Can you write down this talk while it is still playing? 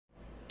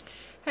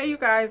Hey you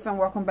guys, and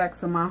welcome back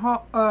to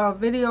my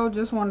video.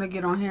 Just wanted to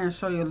get on here and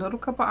show you a little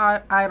couple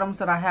items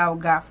that I have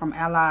got from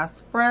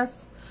AliExpress.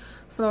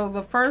 So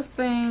the first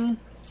thing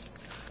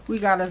we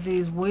got is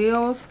these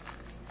wheels,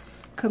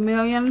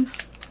 chameleon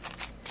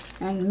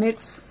and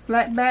mixed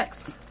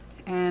flatbacks,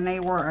 and they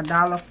were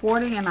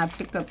 $1.40, and I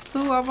picked up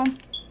 2 of them,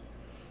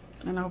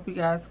 and I hope you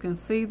guys can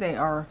see they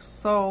are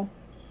so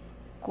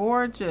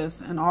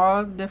gorgeous in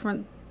all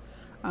different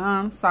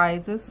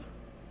sizes.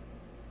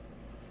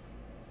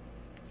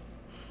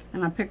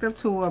 And I picked up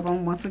 2 of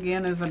them. Once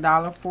again, is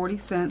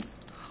 $1.40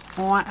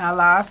 on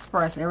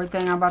AliExpress.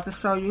 Everything I'm about to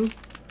show you,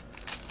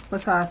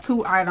 besides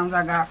 2 items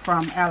I got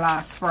from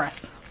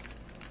AliExpress.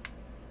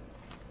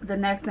 The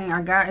next thing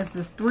I got is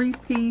this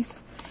 3-piece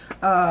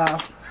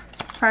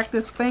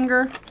practice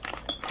finger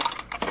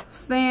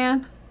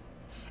stand.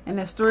 And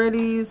there's 3 of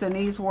these, and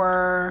these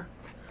were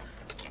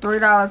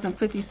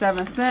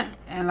 $3.57.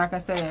 And like I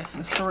said,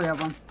 it's 3 of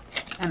them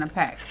in a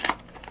pack.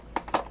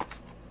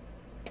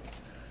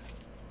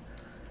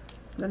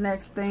 The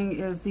next thing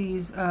is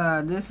these,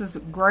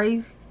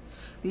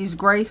 these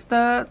gray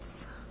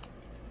studs,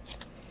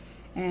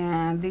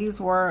 and these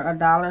were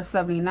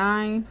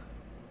 $1.79,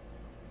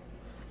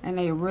 and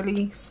they're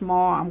really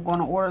small. I'm going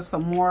to order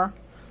some more.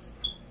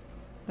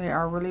 They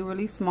are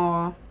really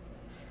small.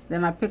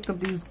 Then I picked up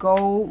these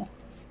gold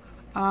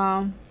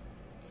ones,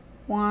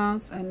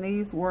 and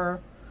these were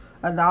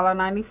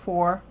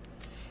 $1.94,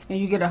 and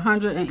you get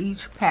 100 in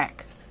each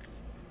pack.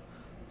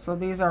 So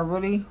these are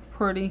really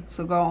pretty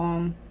to go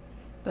on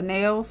the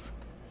nails.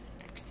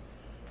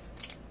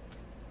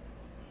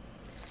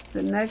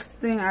 The next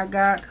thing I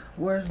got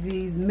was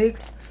these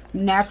mixed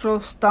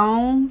natural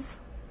stones,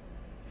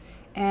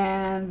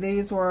 and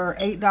these were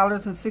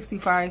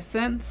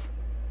 $8.65,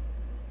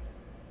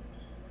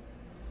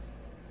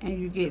 and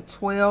you get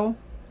 12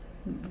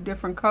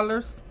 different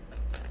colors.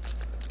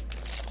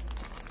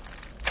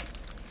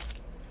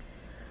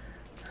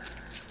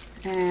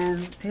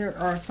 And here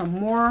are some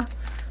more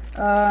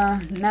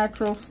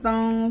natural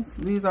stones.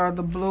 These are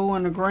the blue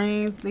and the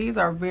greens. These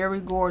are very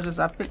gorgeous.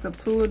 I picked up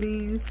 2 of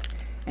these,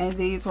 and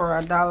these were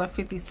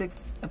 $1.56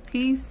 a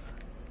piece.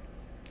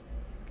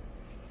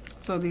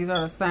 So these are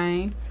the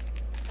same.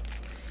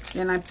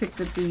 Then I picked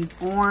up these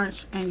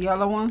orange and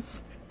yellow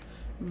ones.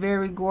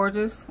 Very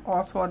gorgeous.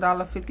 Also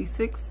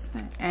 $1.56.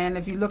 And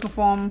if you're looking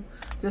for them,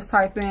 just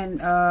type in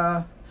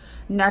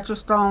natural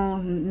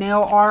stone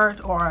nail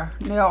art or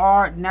nail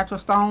art natural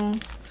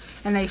stones,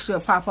 and they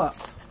should pop up.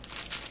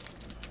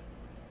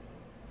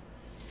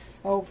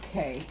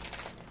 Okay.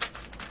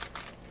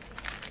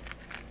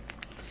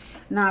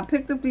 Now I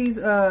picked up these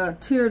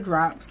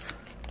teardrops,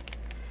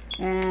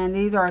 and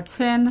these are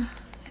 10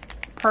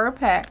 per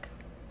pack,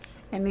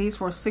 and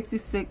these were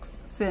 66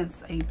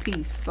 cents a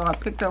piece. So I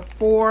picked up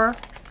 4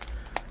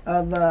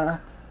 of the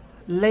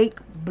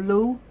lake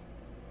blue.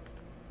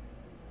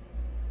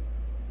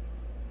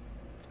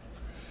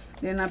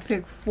 Then I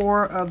picked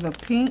 4 of the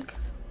pink.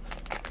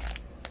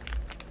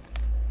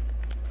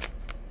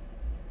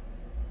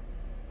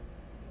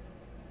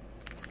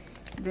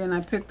 Then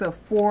I picked up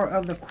 4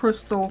 of the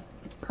crystal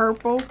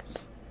purples.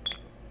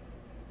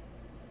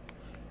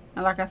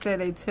 And like I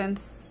said, they 10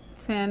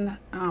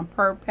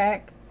 per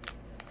pack.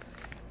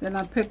 Then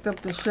I picked up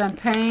the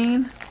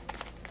champagne.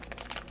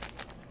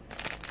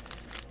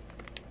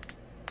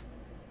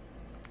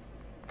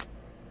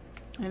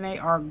 And they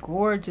are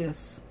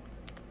gorgeous.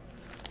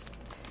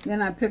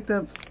 Then I picked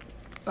up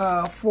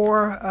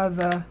 4 of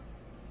the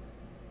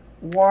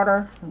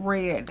water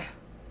red.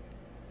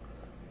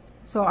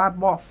 So I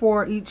bought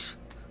 4 each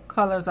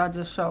colors I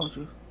just showed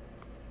you,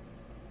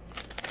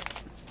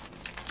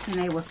 and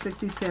they were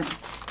 60 cents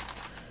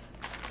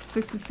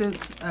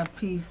a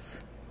piece.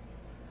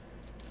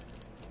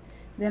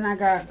 Then I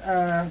got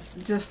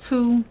just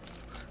 2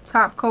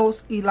 top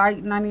coats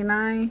Elite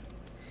 99,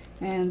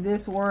 and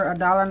this were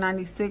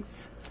 $1.96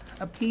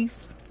 a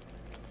piece,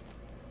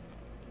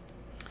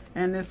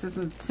 and this is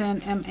a 10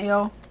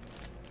 ml.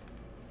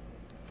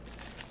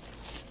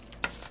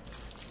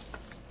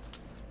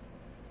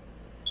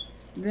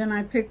 Then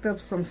I picked up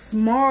some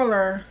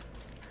smaller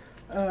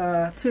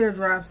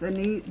teardrops, and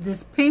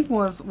this pink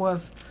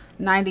was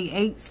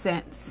 98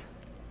 cents.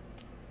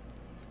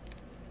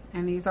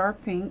 And these are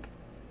pink.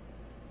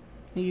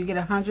 And you get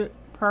 100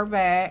 per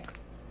bag.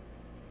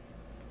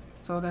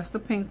 So that's the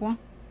pink one.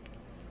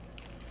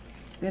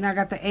 Then I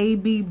got the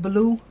AB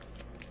blue,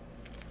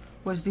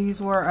 which these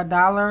were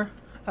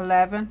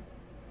 $1.11.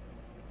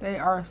 They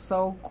are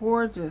so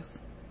gorgeous.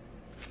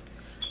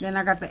 Then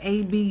I got the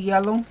AB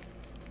yellow,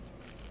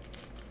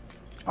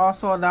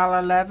 also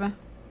 $1.11,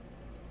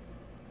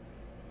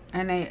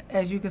 and they,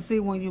 as you can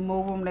see, when you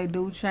move them, they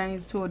do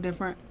change to a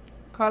different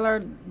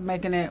color,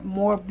 making it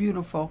more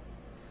beautiful.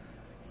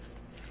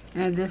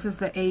 And this is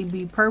the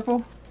AB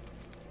purple,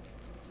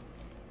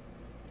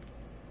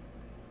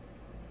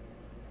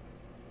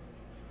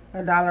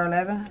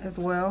 $1.11 as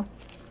well.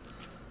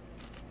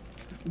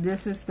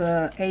 This is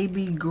the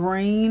AB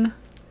green.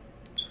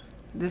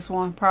 This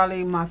one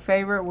probably my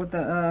favorite, with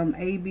the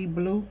AB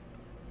blue.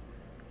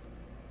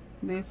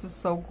 This is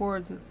so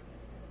gorgeous.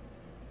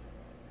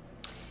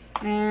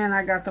 And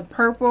I got the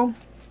purple,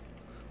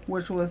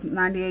 which was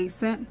 98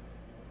 cents.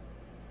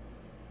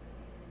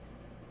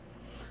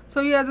 So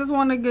yeah, I just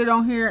want to get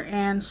on here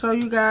and show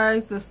you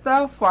guys the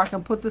stuff so I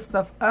can put this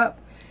stuff up.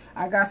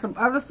 I got some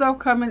other stuff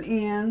coming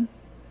in.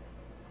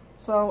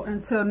 So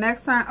until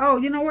next time. Oh,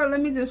 you know what? Let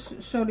me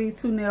just show these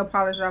two nail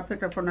polishes I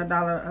picked up from the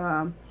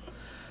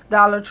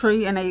Dollar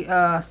Tree in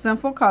a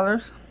Sinful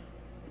Colors.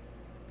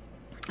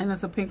 And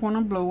it's a pink one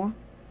and a blue one.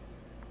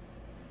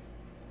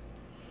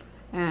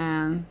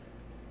 And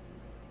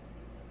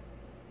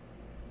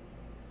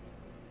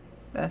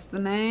that's the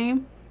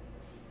name.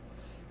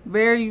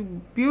 Very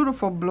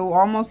beautiful blue,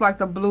 almost like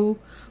the blue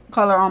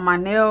color on my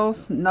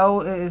nails.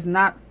 No, it is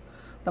not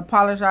the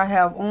polish I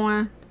have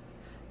on.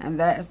 And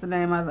that is the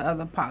name of the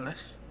other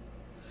polish.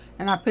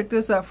 And I picked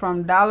this up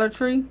from Dollar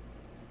Tree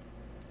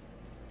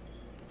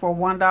for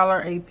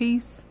 $1 a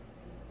piece.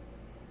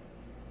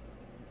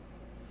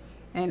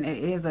 And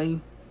it is a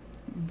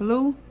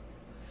blue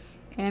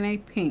and a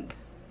pink.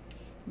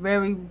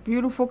 Very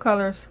beautiful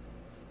colors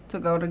to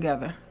go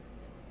together.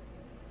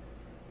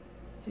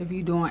 If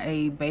you're doing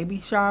a baby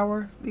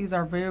shower, these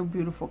are very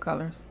beautiful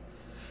colors.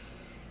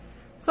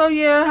 So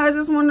yeah, I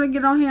just wanted to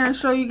get on here and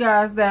show you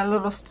guys that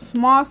little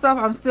small stuff.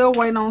 I'm still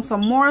waiting on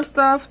some more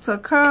stuff to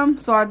come.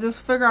 So I just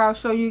figure I'll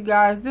show you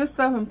guys this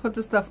stuff and put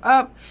the stuff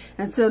up.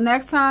 Until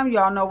next time,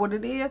 y'all know what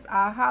it is.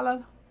 I'll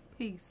holla.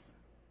 Peace.